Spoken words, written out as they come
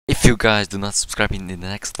you guys do not subscribe in the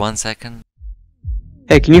next 1 second.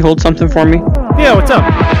 Hey, can you hold something for me? Yeah, what's up?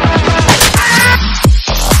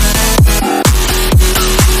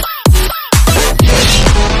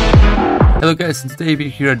 Hello guys, and today we're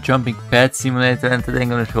here at Jumping Pet Simulator, and today I'm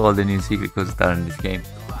gonna show all the new secret codes that are in this game.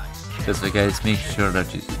 That's why guys, make sure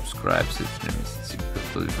that you subscribe so you don't miss the secret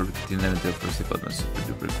code for the first about my super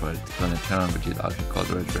duper quality on the channel, which is actually called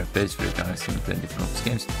RedTritePlays, where you can see plenty different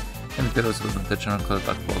games. And there also on the channel called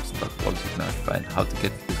TacoBlox, and TacoBlox you can find how to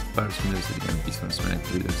get this comparison videos so you can be some simulator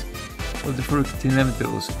videos. Well, the for there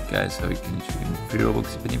also guys, how you can issue free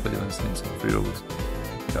Roblox. If anybody wants to install free Roblox,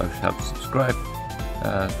 you actually have to subscribe.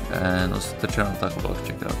 And also the channel TacoBlox,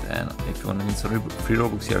 check it out. And if you want to install free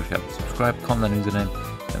Roblox, you actually have to subscribe, comment and username,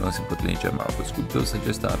 and most importantly join my Roblox group. Those are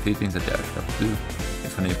just a few things that you actually have to do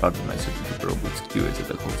if you want to be part of my super Roblox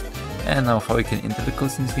𝐿𝐶𝐄𝐒. And now how you can enter the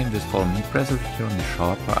codes in this game, just follow me, press over here on the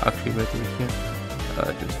shop, or actually right over here,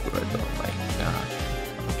 just go right on like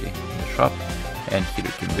okay, in the shop, and here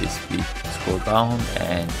you can basically scroll down,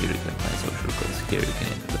 and here you can find social codes. Here you can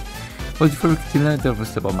enter them. Well, before we continue, there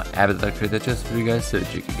was about my app that I created just for you guys, so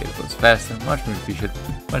that you can get codes faster, much more efficient,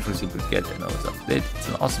 much more simple to get, and always up to date. It's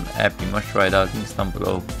an awesome app, you must try it out, links down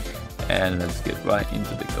below. And let's get right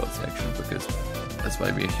into the code section, because that's why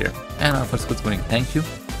we're here. And our first code warning, thank you.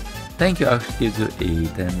 Thank you actually gives you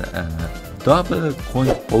a double coin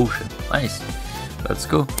potion. Nice. Let's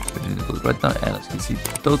go. We're doing the code right now, and as you can see,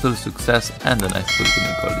 total success, and the next code we're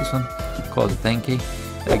gonna call this one, called 10k.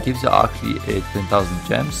 It gives you actually 10,000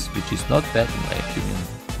 gems, which is not bad in my opinion.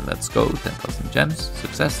 Let's go, 10,000 gems,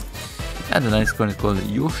 success. And the next one is called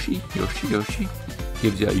Yoshi.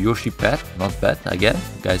 Gives you a Yoshi pet, not bad. Again,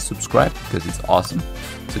 guys, subscribe because it's awesome.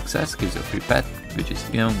 Success gives you a free pet, which is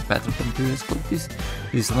pattern from previous code. This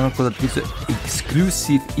is another code that gives you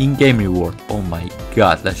exclusive in-game reward. Oh my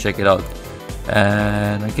god, let's check it out.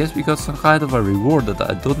 And I guess we got some kind of a reward that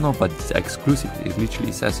I don't know, but it's exclusive. It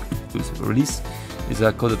literally says exclusive release. It's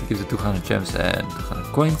a code that gives you 200 gems and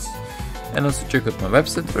 200 coins. And also check out my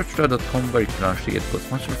website, RedTrite.com, where you can actually get codes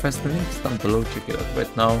much more faster. Links down below, check it out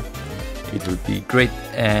right now. It will be great,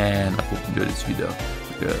 and I hope you enjoy this video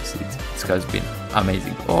because this has been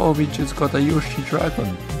amazing. Oh, we just got a Yoshi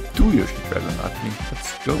Dragon, 2 Yoshi Dragon actually.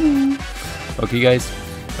 Let's go. Okay guys,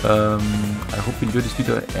 I hope you enjoyed this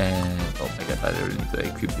video, and oh my god, I really need to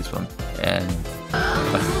equip this one. And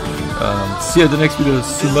see you in the next video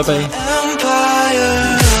soon. Bye bye.